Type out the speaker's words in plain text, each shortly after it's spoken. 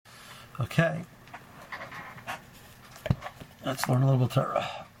Okay. Let's learn a little bit of Torah.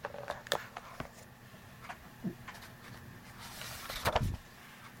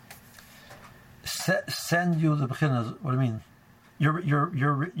 Send you the Bechina. What do you mean?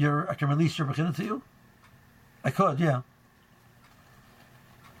 I can release your Bechina to you? I could, yeah.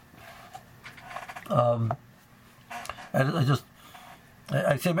 I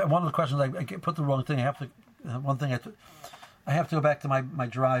say one of the questions, I put the wrong thing. I have to go back to my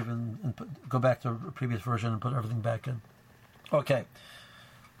drive and go back to a previous version and put everything back in. Okay,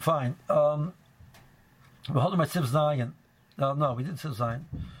 fine. We're holding my Siv Zion. No, we didn't Siv Zion.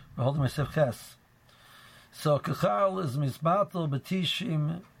 We're holding my Siv Ches. So Kachal is Mizbatel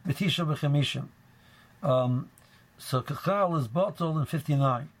B'Tisha B'Chemishim. So Kachal is Batel in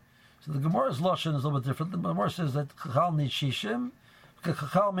 59. So the Gemara's Lashon is a little bit different. The Gemara says that Kachal needs Shishim,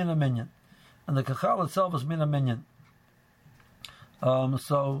 Kachal min a minyan. And the Kachal itself is min a minyan.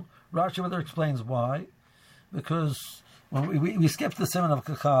 So Rashi Weather explains why. Because when we skipped the Siman of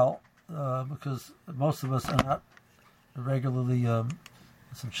Kachal, because most of us are not regularly,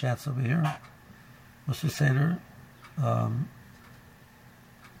 some chats over here. Moshe Seder. I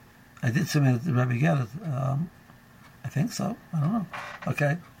did submit it to Rebbe Get it. I think so. I don't know.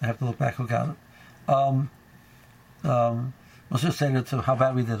 Okay, I have to look back who got it. Moshe Seder to how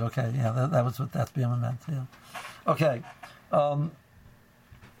bad we did. Okay, yeah, that was what that's being meant. Yeah. Okay. I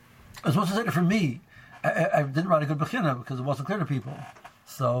was supposed to say it for me. I didn't write a good bechina because it wasn't clear to people.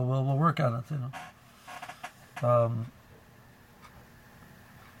 So we'll work on it.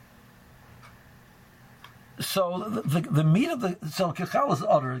 So the meat of kachal is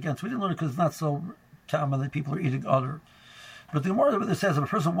udder. Again, so we didn't learn it because it's not so common that people are eating udder. But the Gemara says if a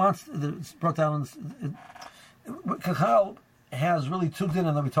person wants, it's brought down. Kachal has really two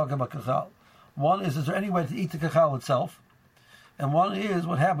dinim that we talk about kachal. One is there any way to eat the kachal itself, and one is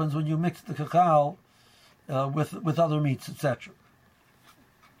what happens when you mix the kachal with other meats, etc.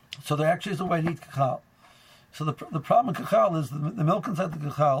 So there actually is a way to eat kachal. So the problem with kachal is the milk inside the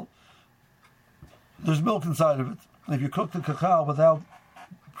kachal. There's milk inside of it. And if you cook the kachal without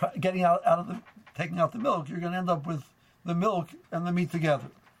taking out the milk, you're going to end up with the milk and the meat together.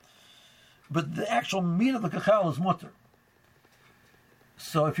 But the actual meat of the kachal is mutter.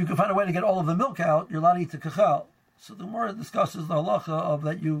 So if you can find a way to get all of the milk out, you're allowed to eat the kachal. So the Gemara discusses the halacha of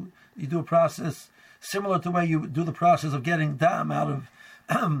that you do a process similar to the way you do the process of getting dam out of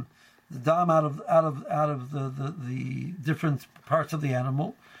the dam out of the different parts of the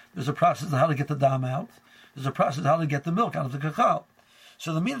animal. There's a process of how to get the dam out. There's a process of how to get the milk out of the kachal.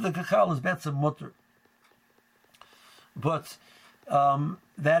 So the meat of the kachal is betzim mutter. But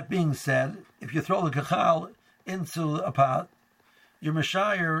that being said, if you throw the kachal into a pot, your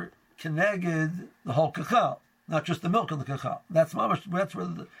mashayir keneged the whole kachal, not just the milk of the kachal. That's where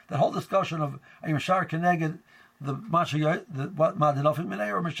the whole discussion of are you mashayir keneged the mashayir the what madinofim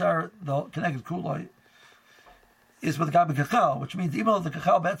minay or mashayir the keneged kulay is with the gabi kachal, which means even though the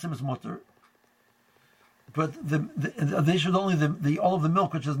kachal betzim is mutter, but they should only the all of the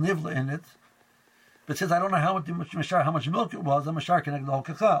milk which is nivla in it. But since I don't know how much milk it was, I'm mashar connect the whole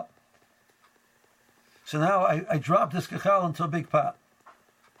kachal. So now I dropped this kachal into a big pot.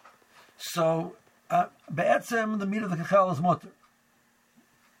 So be'etzem the meat of the kachal is mutter.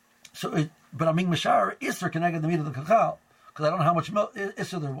 So but I'm being mashar isser connected the meat of the kachal because I don't know how much milk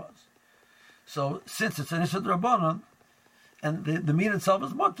isser there was. So since it's an isser drabanan and the meat itself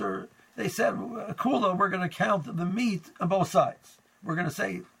is mutter, they said kula we're going to count the meat on both sides. We're going to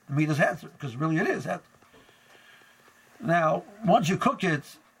say the meat is heter because really it is heter. Now once you cook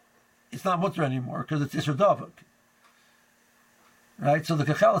it, it's not mutter anymore because it's isser davuk. Right, so the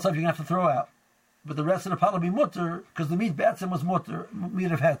kachal itself you're going to have to throw out, but the rest of the pot will be mutter because the meat betzim was mutter,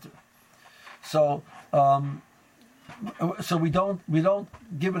 meat of heter. So we don't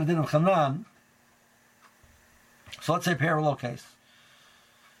give it a din of chanan. So let's say parallel case.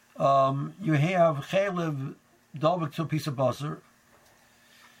 You have chaylev davuk to a piece of basar,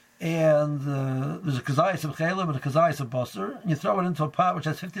 and there's a kazayis of chaylev and a kazayis of basar, and you throw it into a pot which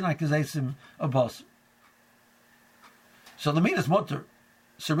has 59 kazayisim of basar. So the meat is mutter.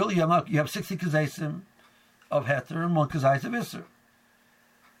 So really you have 60 kazaysim of heter and 1 kazayis of isser.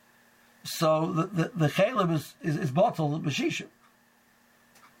 So the chaylev is bottle b'shishim.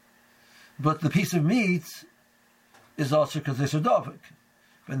 But the piece of meat is also because it's a davik.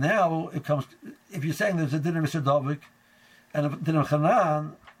 But now it comes, if you're saying there's a din of isser davik and a din of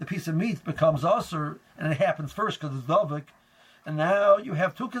chanan, the piece of meat becomes aser, and it happens first because it's davik, and now you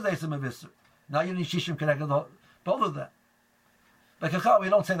have 2 kazaysim of isser. Now you need shishim connected both of them. Like kachal, we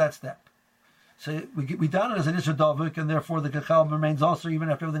don't say that step. So we done it as an Isha Dovik, and therefore the Kachal remains also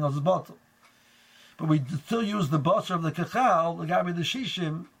even after everything else is bottled. But we still use the basar of the Kachal, the guy with the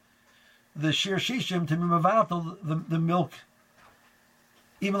Shishim, the Shir Shishim, to be Mavatal, the milk.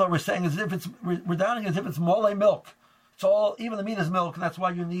 Even though we're saying as if we're downing as if it's mole milk. It's all, even the meat is milk, and that's why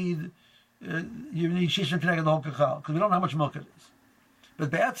you need Shishim connected the whole Kachal, because we don't know how much milk it is.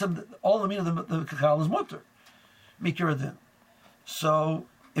 But Ba'atzim, all the meat of the Kachal is mutter. Mikir Adin. So,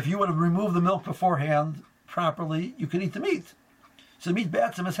 if you would have removed the milk beforehand properly, you could eat the meat. So the meat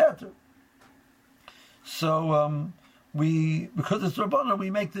Ba'atzim is heter. So, because it's Rabbanan, we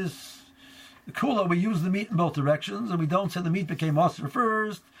make this kula, we use the meat in both directions, and we don't say the meat became Osir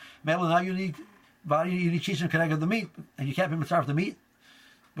first. Maybe now you need Shishim Keneged the meat, and you can't be mitzvah the meat,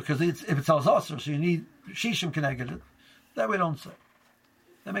 because if it sells Osir, so you need Shishim Keneged it. That we don't say.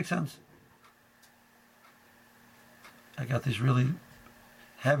 That makes sense. I got these really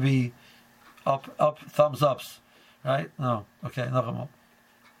heavy up thumbs ups, right? No, okay, no.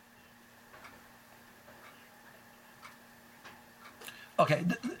 Okay,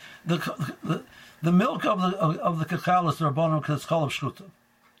 the milk of the Kachal is the Rabbanon because it's Chol of Shchuta.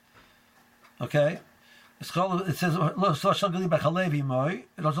 Okay, it says it was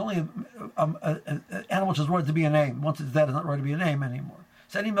only an animal which is worthy to be a name. Once it's dead, it's not worthy to be a name anymore.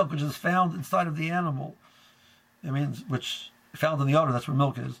 So any milk which is found inside of the animal, it means which found in the udder, that's where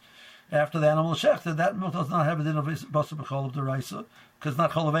milk is. After the animal is shechted, that milk does not have a din of basar b'chol of deraisa because it's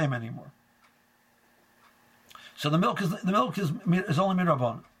not chol of aim anymore. So the milk is only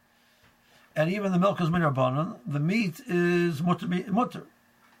mirabbanan, and even the milk is mirabbanan. The meat is mutter.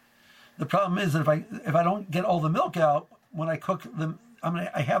 The problem is that if I don't get all the milk out when I cook them,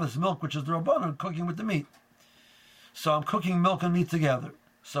 I have this milk which is the rabbanan cooking with the meat. So I'm cooking milk and meat together.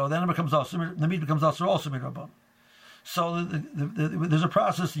 So then it becomes also the meat becomes also mirabbanan. So there's a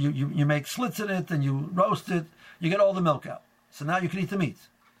process. You make slits in it and you roast it. You get all the milk out. So now you can eat the meat.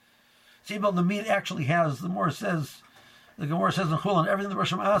 See, even though the meat actually has, the Gemara says in Chulin, everything that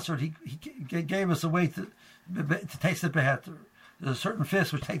Rosh Hashanah he gave us a way to taste it beheter. There's a certain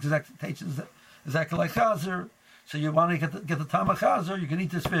fish which tastes exactly like chazer. So you want to get the tam of chazer, you can eat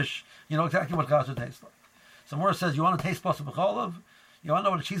this fish. You know exactly what chazer tastes like. So Gemara says you want to taste basar b'cholav. You want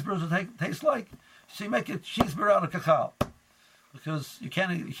to know what a cheeseburger would taste like. So you make a cheeseburger out of Kachal, because you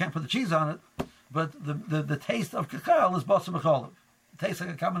can't put the cheese on it, but the taste of Kachal is basar b'cholav. It tastes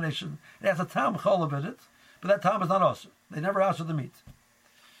like a combination. It has a tam cholav in it, but that tam is not osir. They never osir the meat.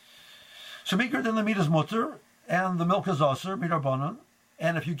 So mikra then the meat is mutter, and the milk is osir, mirabbanan,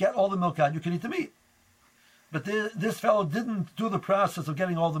 and if you get all the milk out, you can eat the meat. But this fellow didn't do the process of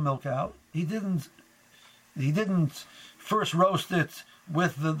getting all the milk out. He didn't first roast it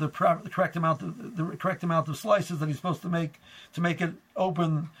with the correct amount of slices that he's supposed to make it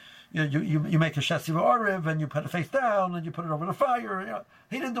open. You make a shesiva oriv and you put it face down and you put it over the fire.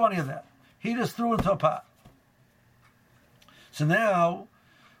 He didn't do any of that. He just threw it into a pot. So now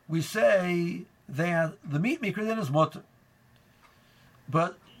we say that the meat maker then is mutter,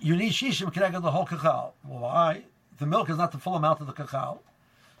 but you need shishim connected the whole kachal. Why? The milk is not the full amount of the kachal.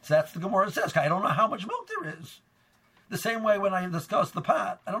 So that's the Gemara says. I don't know how much milk there is. The same way when I discuss the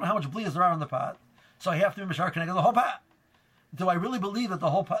pot, I don't know how much blias there are in the pot, so I have to be mishar connected the whole pot. Do I really believe that the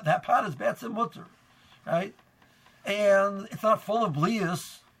whole pot, that pot is betzim mutter, right? And it's not full of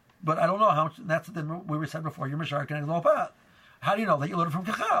blias, but I don't know how much. That's the we said before. You're mishar connected the whole pot. How do you know that you learned it from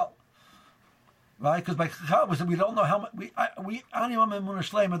kachal? Right? Because by kachal we said we don't know how much. We animam and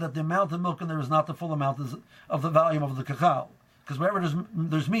munashlema that the amount of milk in there is not the full amount of the volume of the kachal. Because wherever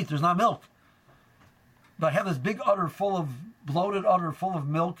there's meat, there's not milk. But I have this big bloated udder full of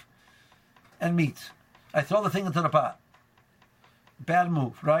milk and meat. I throw the thing into the pot. Bad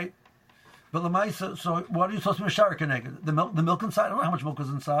move, right? But Lamaisa, so what are you supposed to be mashar connected? The milk inside, I don't know how much milk is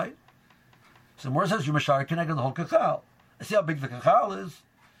inside. So more says you mashar connected the whole kachal. I see how big the kachal is,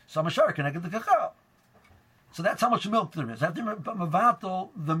 so I'm mashar connected the kachal. So that's how much milk there is. I have to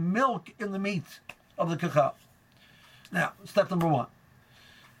mavatal the milk in the meat of the kachal. Now, step number one.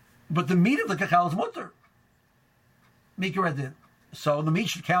 But the meat of the kachal is mutter. Mikra din. So the meat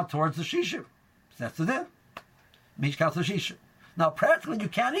should count towards the shishim. That's the din. Meat counts the shishim. Now, practically, you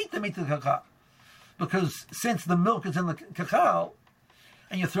can't eat the meat of the kachal, because since the milk is in the kachal,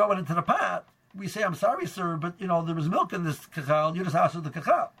 and you throw it into the pot, we say, "I'm sorry, sir, but there was milk in this kachal. You just asked the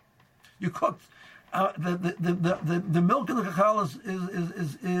kachal. You cooked the milk in the kachal is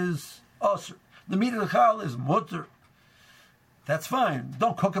osir. The meat of the kachal is mutter. That's fine.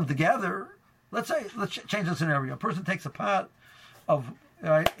 Don't cook them together. Let's change the scenario. A person takes a pot of, he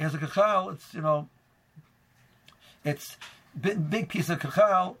has a kachal, it's big piece of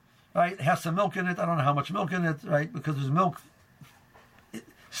kachal, right? It has some milk in it. I don't know how much milk in it, right? Because there's milk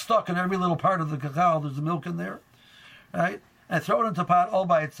stuck in every little part of the cacao. There's the milk in there, right? And I throw it into a pot all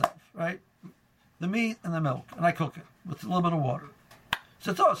by itself, right? The meat and the milk, and I cook it with a little bit of water.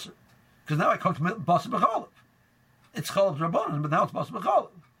 So it's awesome. Because now I cooked basar b'cholov. It's cholov rabbanon, but now it's basar b'cholov.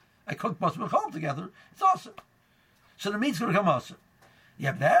 I cooked basar b'cholov together. It's awesome. So the meat's going to come awesome.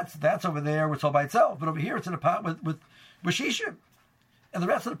 Yeah, that's over there where it's all by itself. But over here it's in a pot with shishim. And the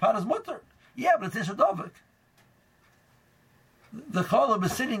rest of the pot is mutter. Yeah, but it's isodovik. The cholov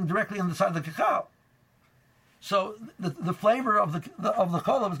is sitting directly on the side of the cacao. So the flavor of the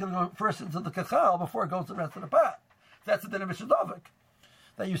cholov is going to go first into the cacao before it goes to the rest of the pot. That's the din of isodovik.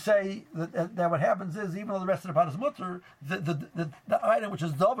 That you say that what happens is, even though the rest of the pot is mutter, the item which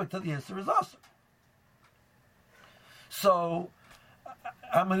is dovik to the Isser is also. So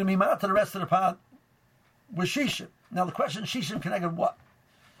I'm going to be mad to the rest of the pot with shishim. Now the question, shishim connected what?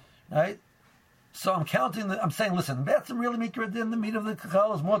 Right? So I'm counting, I'm saying, listen, that's really mikra din, the meat of the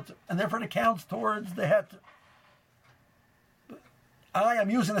cacao is mutter, and therefore it counts towards the heter. I am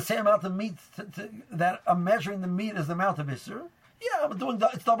using the same amount of meat that I'm measuring the meat as the amount of Isser. Yeah, I'm doing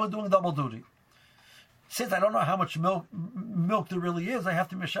double duty. Since I don't know how much milk there really is, I have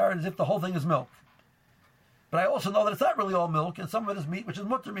to measure it as if the whole thing is milk. But I also know that it's not really all milk, and some of it is meat, which is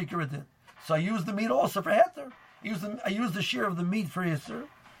mutter mikra. So I use the meat also for heter. I use the shear of the meat for Isser,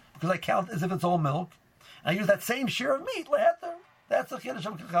 because I count as if it's all milk. I use that same shear of meat leheter. That's the chiddush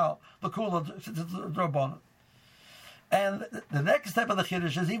of cacao, the kula drabonon. And the next step of the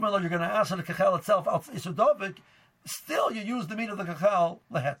chiddush is, even though you're going to answer the cacao itself isodovik, still you use the meat of the cacao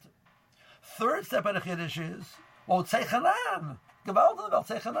leheter. Third step of the chiddush is, well, tzechanan. Gewaltig about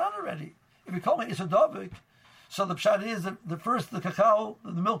tzechanan already. If you call me isodovik, so the pshat is that the cacao,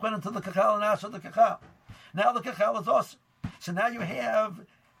 the milk went into the cacao and answered the cacao. Now the cacao is awesome. So now you have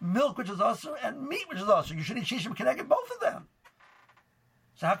milk which is awesome and meat which is awesome. You should eat shishim connected both of them.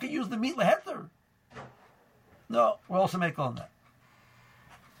 So how can you use the meat leheter? No, we'll also make on that.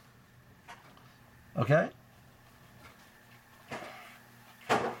 Okay?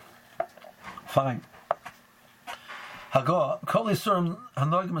 Fine. Hagoah, kol yisurim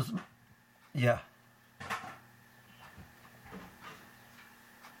hanogim is, yeah.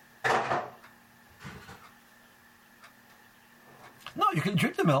 No, you can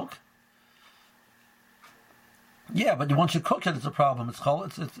drink the milk. Yeah, but once you cook it, it's a problem. It's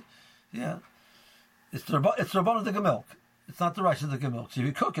yeah. It's the rabbanon of the milk. It's not the rice of the milk. So if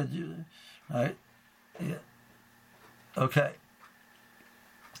you cook it, right? Yeah. Okay.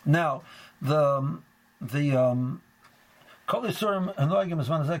 Now the kol yisurim hanogim is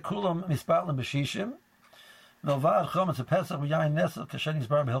one of kulam mispatlim b'shishim milvad chometz a pesach v'yayin nesel kashen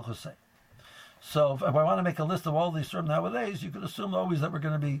yisbar b'hilchosei. So if I want to make a list of all these terms nowadays, you could assume always that we're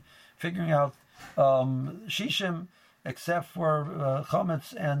going to be figuring out shishim, except for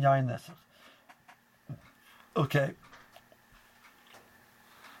chometz and yayin nesach. Okay.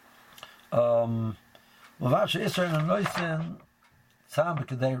 Now,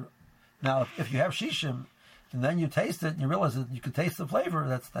 if you have shishim, and then you taste it, and you realize that you can taste the flavor,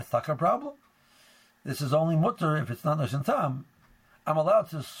 that's not a problem. This is only mutter if it's not noisen tam. I'm allowed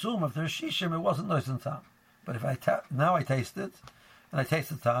to assume if there's shishim, it wasn't noisen tam. But if now I taste it, and I taste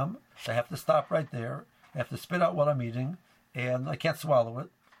the tam, I have to stop right there. I have to spit out what I'm eating, and I can't swallow it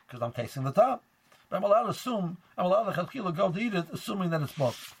because I'm tasting the tam. But I'm allowed to chalkila go to eat it, assuming that it's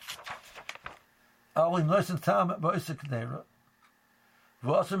both. Only noisen tam ba'isik kedera.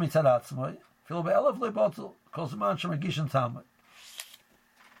 V'asur mitzad atzmai. Filo be'elef le'botel kol zeman shemagishin tam.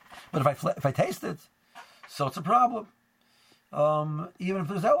 But if I taste it, so it's a problem. Even if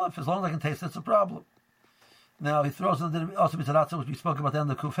there's elef, as long as I can taste it, it's a problem. Now he throws in the also mitzad which we spoke about then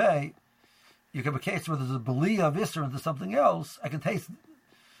the kufay. You can have a case where there's a belia of isser into something else. I can taste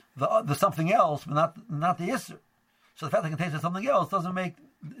the something else, but not the isser. So the fact I can taste something else doesn't make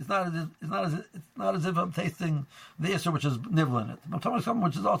it's not as if I'm tasting the isser which is nivla in it. I'm talking about something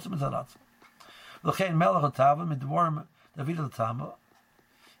which is also mitzad. L'chein melech hatava midvorim david l'tama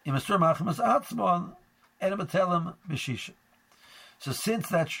imasur machimas atzmon and metelem b'shisha. So since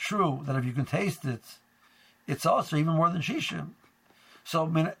that's true, that if you can taste it, it's also even more than shishim. So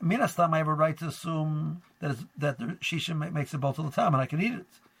minastam I have a right to assume that the shishim makes it both of the time, and I can eat it.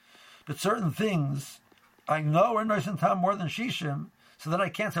 But certain things I know are noisen tam more than shishim, so that I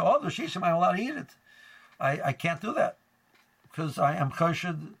can't say, oh, the shishim, I'm allowed to eat it. I can't do that because I am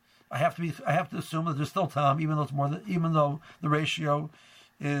choshed. I have to assume that there's still tam, even though the ratio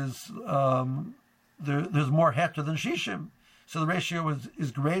is there's more heter than shishim. So the ratio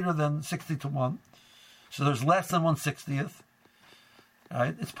is greater than 60 to 1. So there's less than 1/60th.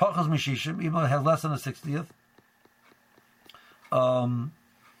 Right? It's pachas mishishim, even though it has less than a 60th.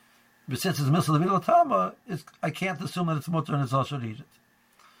 But since it's misal levi'la tama, I can't assume that it's mutter and it's also to eat it.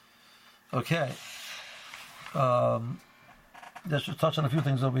 Okay. Let's just touch on a few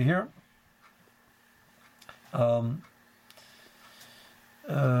things over here.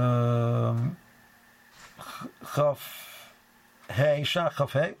 Chaf hey shach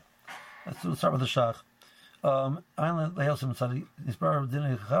chaf hey. Let's start with the shach. So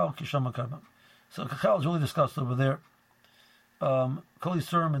Kachal is really discussed over there. Kol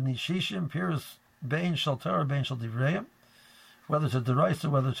Yisurim and Nishishim, Pirs, Bein Shal Torah, Bein Shal Divrei, whether it's a Deraisa,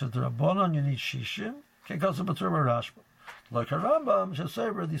 whether it's a Derabanan, you need Shishim. Kekasa B'Torah Rashba. Like a Rambam,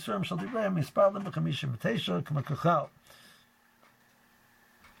 Shasever, the Yisurim Shal Divrei, Mispalim, B'Chamishim, B'Teisha, K'ma Kachal.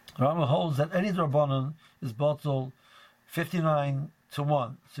 Rambam holds that any Derabanan is bottled 59 to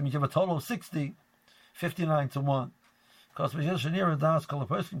 1. So you have a total of 60, 59 to 1. Because we just near a das called a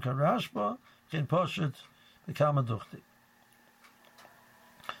person can rashba, can push it, the kamaduchti.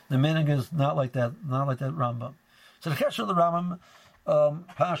 The meaning is not like that Rambam. So the catch of the Rambam,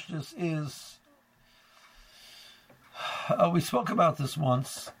 Pashtus is, we spoke about this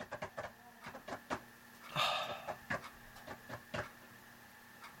once.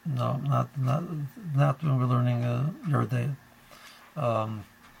 No, not when we're learning Yeridei.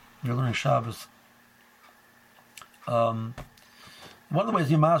 You're learning Shabbos. One of the ways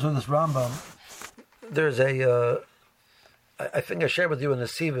you measure this Rambam, there's a, I think I shared with you in the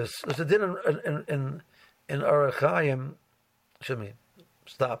Sivis, there's a din in Orach Chaim,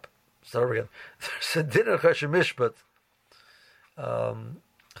 start over again. There's a din in Choshen Mishpat, I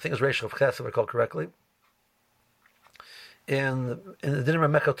think it's Reish of Ches, if I recall correctly, in the din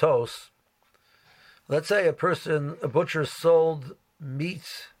of Mechatos. Let's say a butcher sold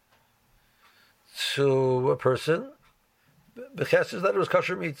meat to a person, Beches is that it was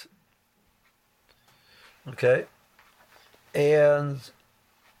kosher meat. Okay? And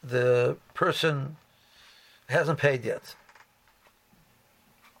the person hasn't paid yet.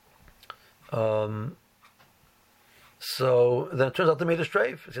 So then it turns out the meat is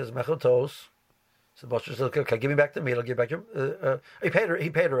treif. It says mechotos. So the butcher says, okay, give me back the meat, I'll give back your he paid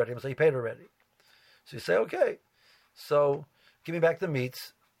already. So he paid already. So you say, okay. So give me back the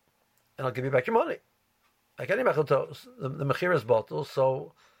meat and I'll give you back your money. I can't mechotos. The mechira is bottle,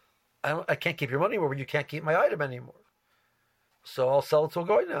 so I can't keep your money anymore, but you can't keep my item anymore. So I'll sell it to a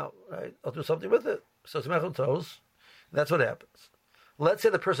guy now. Right? I'll do something with it. So it's mechotos. That's what happens. Let's say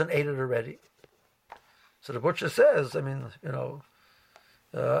the person ate it already. So the butcher says, I'm going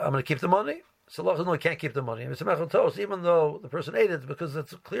to keep the money. So Allah says, no, he can't keep the money. And it's a mechotos, even though the person ate it, because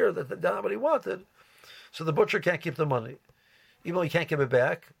it's clear that that's not what he wanted. So the butcher can't keep the money, even though he can't give it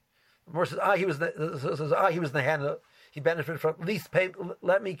back. The Gemara says, he was in the hana. He benefited from at least pay.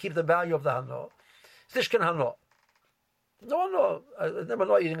 Let me keep the value of the hana. Tishkin hana. No. I never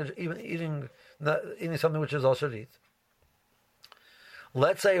know eating something which is also eat.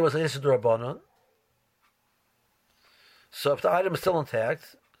 Let's say it was an Yisud Rabbanon. So if the item is still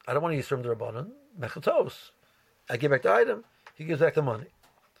intact, I don't want to use from the Rabbanon. Mechatos. I give back the item. He gives back the money.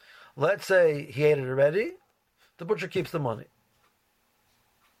 Let's say he ate it already. The butcher keeps the money.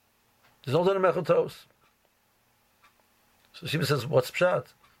 There's no din of mechotos. So Shiva says, "What's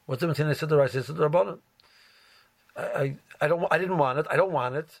pshat? What's the difference between the Yisud Rabbanon? I didn't want it. I don't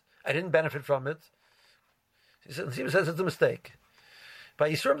want it. I didn't benefit from it." Shiva says it's a mistake.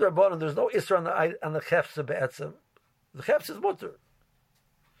 By Yisur Rabbanon, there's no Isra on the chefs be'etzem. The chefs is mutter.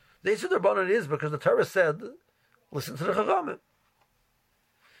 The Yisur Rabbanon is because the Torah said, "Listen to the Chachamim."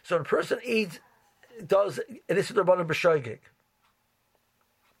 So when a person does an Yisur Rabbanon b'shoigig.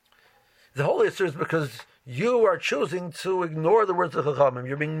 The whole Yisur is because you are choosing to ignore the words of the Chachamim.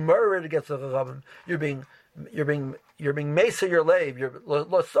 You're being murdered against the Chachamim. You're being mesa your lave. You're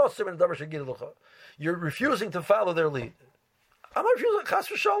refusing to follow their lead. I'm not refusing chas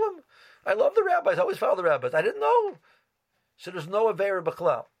v'shalom. I love the rabbis. I always follow the rabbis. I didn't know. So there's no aveira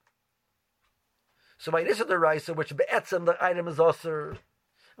b'chlal. So by this is the raisa, which be'etzem the item is also.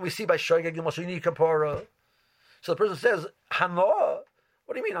 We see by shoygeg you need kapara. So the person says hana.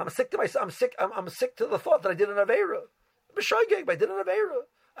 What do you mean? I'm sick to myself. I'm sick to the thought that I did an aveira. B'shoygeg, I did an aveira.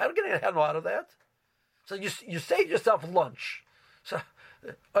 I don't get any hana out of that. So you saved yourself lunch. So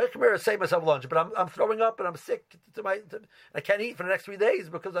I can save myself lunch, but I'm throwing up and I'm sick I can't eat for the next 3 days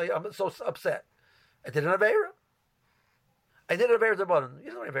because I'm so upset. I did an aveira. I did an aveira d'rabbanan.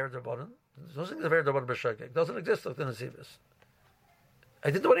 You don't know aveira d'rabbanan. There's no thing aveira d'rabbanan b'shogeg. It doesn't exist within the Sivis.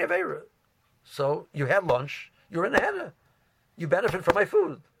 I didn't do any aveira. So you had lunch. You're in the henna. You benefit from my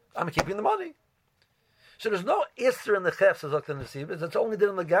food. I'm keeping the money. So there's no Isser in the Chefs as the Nesibis. It's only did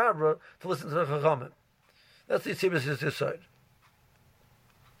in the Gabra to listen to the Chachamim. That's the Nesibis' side.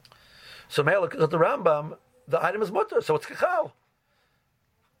 So Melech at the Rambam, the item is mutter, so it's Kachal.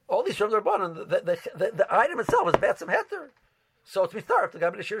 All these terms are born, the item itself is Batzim Heter. So it's Mitzaref, the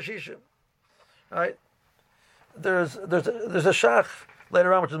Gabi the Shir Shishim. Right? There's a Shach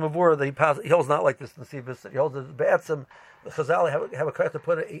later on, which is Mavura, that he holds not like this in Nesibis. He holds that Be'etzim, the Chazal have a correct to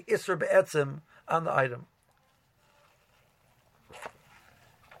put a Isser Be'etzim on the item.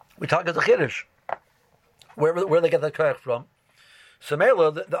 We talk as a Chiddush. Where they get that correct from. So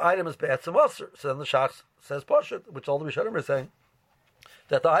Mela, the item is Be'etzim Osir. So then the Shach says Poshet, which all the Rishonim are saying,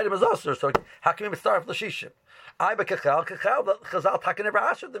 that the item is Osir. So how can we start with the Shishim? I be Kachal, the Chazal Taka never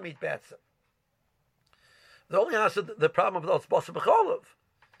asked the meat Be'etzim. They only answered the problem of those Bosa B'cholov.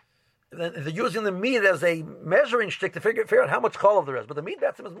 They're using the meat as a measuring stick to figure out how much cholov there is. But the meat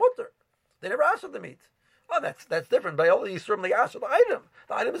Be'etzim is mutter. They never asked the meat. Oh, that's different. By all the Yisrum, they asked the item.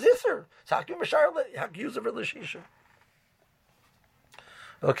 The item is Isser. So how can you use it for the Shisha?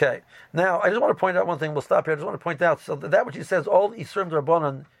 Okay. Now, I just want to point out one thing. We'll stop here. I just want to point out, so that which he says, all Yisrum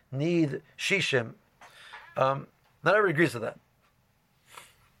Rabbanan need Shishim. Not everybody agrees with that.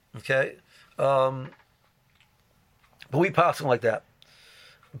 Okay? But we pass them like that.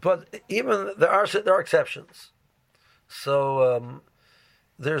 But even, there are exceptions. So,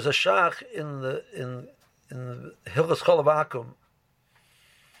 there's a Shach in the Hilchos Chol Vakum,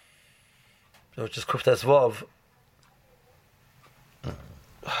 which is Kuftes Vav.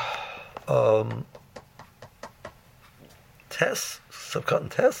 Tess, subcut and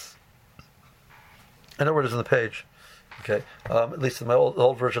Tess. I know where it is on the page. Okay, at least in my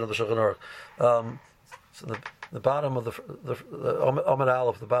old version of the Shulchan Aruch. So the bottom of the Amud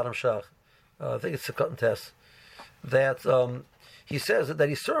Aleph, the bottom Shach. I think it's subcut and Tess. That he says that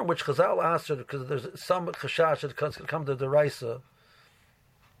he's certain which Chazal answered because there's some chashash that could come to the Raisa.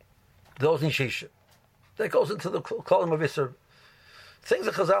 Those in Shisha. That goes into the column of Isser. Things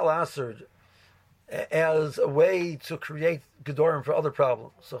that Chazal answered as a way to create Gedorim for other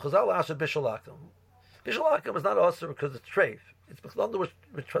problems. So Chazal answered Bishul Akum. Bishul Akum is not Asr because it's treif. It's Bechlal which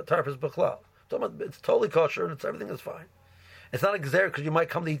Tarf is Bechlal. It's totally kosher and everything is fine. It's not a Gzer because you might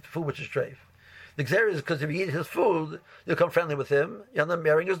come to eat food which is treif. The Gzer is because if you eat his food, you'll become friendly with him, you end up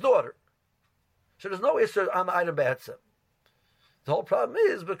marrying his daughter. So there's no issue on the item Be'etzim. The whole problem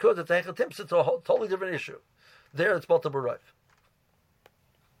is because it's a Hechatim, it's a totally different issue. There it's Balta B'Rayv.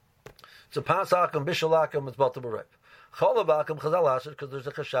 So Pasakim, Bishalakim, it's Balta B'Rayv. Cholabakim, Chazal Asher, because there's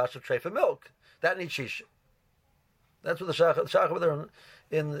a chashash of treif and milk. That needs Shisha. That's what the Shach over there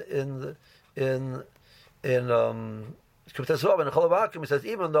in he says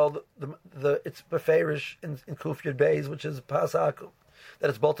even though the it's beferish in Kuf Yud Beis, which is Pasakum, that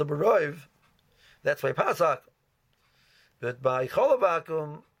it's Balta B'Rayv, that's why Pasakum. But by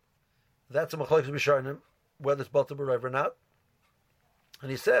Cholovakum, that's a Machlokes B'Sharnim, whether it's Balta B'Rayv or not.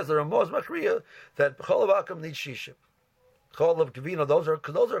 And he says there are Mos Machriya that Cholovakum needs Shishim. Cholav Kavino, those are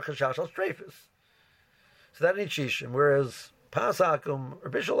Chashash al Streifus. So that needs Shishim, whereas Pasakum or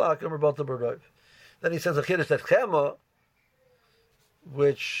Bishalakum are Balta B'Rayv. Then he says a Chiddush that Chema,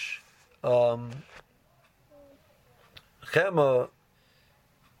 which Chema,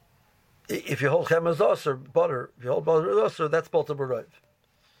 if you hold Chema as or butter, if you hold butter as that's Balta B'Rayv.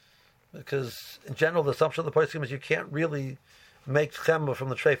 Because in general, the assumption of the poskim is you can't really make Chema from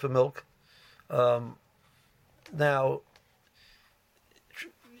the treif of milk. Now,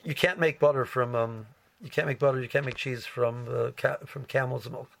 you can't make butter from you can't make cheese from camel's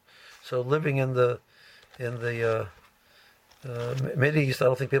milk. So living in the Mideast, I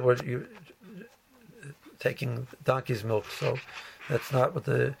don't think people are taking donkey's milk. So that's not what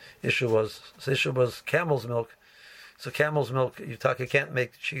the issue was. The issue was camel's milk. So camel's milk, you can't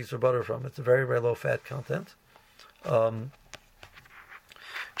make cheese or butter from. It's a very, very low fat content.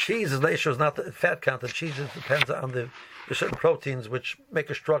 Cheese is not the fat content. Cheese depends on the certain proteins which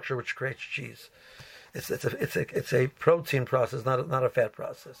make a structure which creates cheese. It's a protein process, not a fat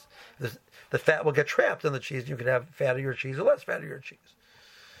process. The fat will get trapped in the cheese. You can have fattier cheese or less fattier cheese,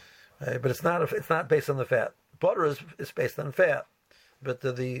 right? But it's not based on the fat. Butter is based on fat, but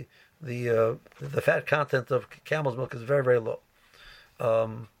the fat content of camel's milk is very, very low.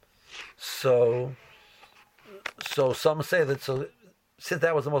 So some say that since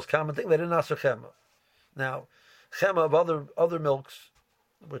that was the most common thing, they didn't ask for chema. Now, chema of other milks,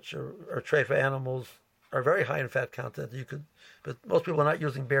 which are treif for animals, are very high in fat content. But most people are not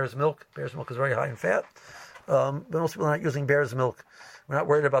using bear's milk. Bear's milk is very high in fat. But most people are not using bear's milk. We're not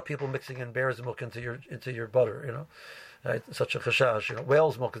worried about people mixing in bear's milk into your butter. Right? Such a chashash.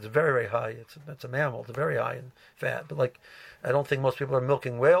 Whale's milk is very, very high. It's a mammal. It's very high in fat. But I don't think most people are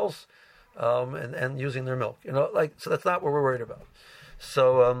milking whales and using their milk. So that's not what we're worried about.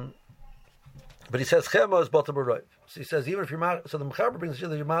 So, but he says chema is bata b'roiv. So he says even if you're so the mechaber brings you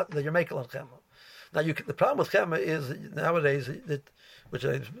that you're making on chema. Now the problem with chema is nowadays which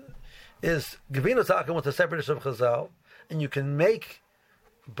is gevina takim with the separation of chazal, and you can make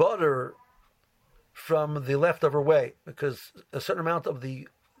butter from the leftover whey because a certain amount of the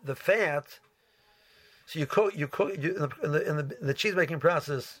fat. So you cook in the cheese making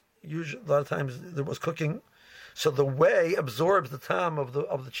process. Usually, a lot of times there was cooking, so the whey absorbs the time of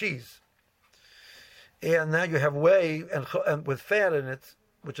the cheese, and now you have whey and with fat in it,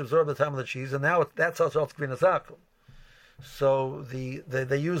 which absorb the time of the cheese, and now that's also gvina takim. So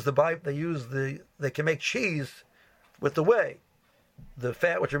they can make cheese with the whey. The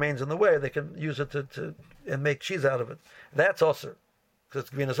fat which remains in the whey, they can use it to and make cheese out of it. That's also because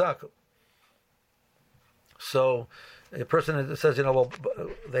it's gvina takim. So a person that says, they're not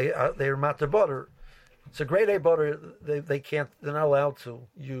their butter. It's a grade A butter. They're not allowed to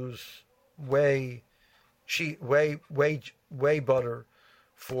use whey butter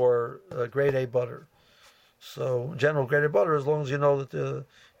for grade A butter. So general grade A butter, as long as you know that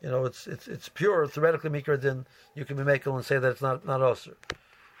it's pure, theoretically mikra din, you can be makel and say that it's not usher.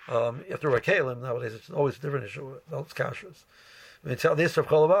 You have to wear kalim nowadays. It's always a different issue. It's kashrus. I mean, tell this of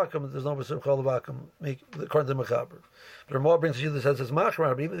cholabakim, there's no of cholabakim according to mechaber. But Ramah brings you that says it's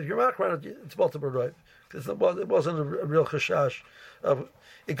machran. But even if you're machran, it's multiple right because it wasn't a real chashash.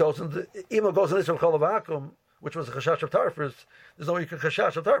 It goes into this of cholabakim, which was a chashash of tarfus. There's no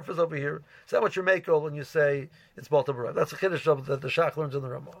chashash of tarfus over here. Is that what you make all when you say it's multiple right? That's a chiddush that the Shach learns in the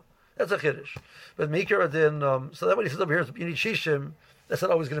Ramah. That's a chiddush. But mikra din, so that what he says over here is you need shishim. That's not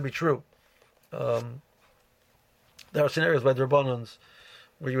always going to be true. There are scenarios by the Rabbanans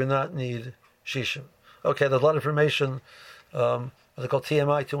where you would not need shishim. Okay, there's a lot of information. They call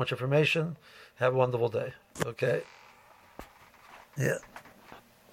TMI, too much information. Have a wonderful day. Okay. Yeah.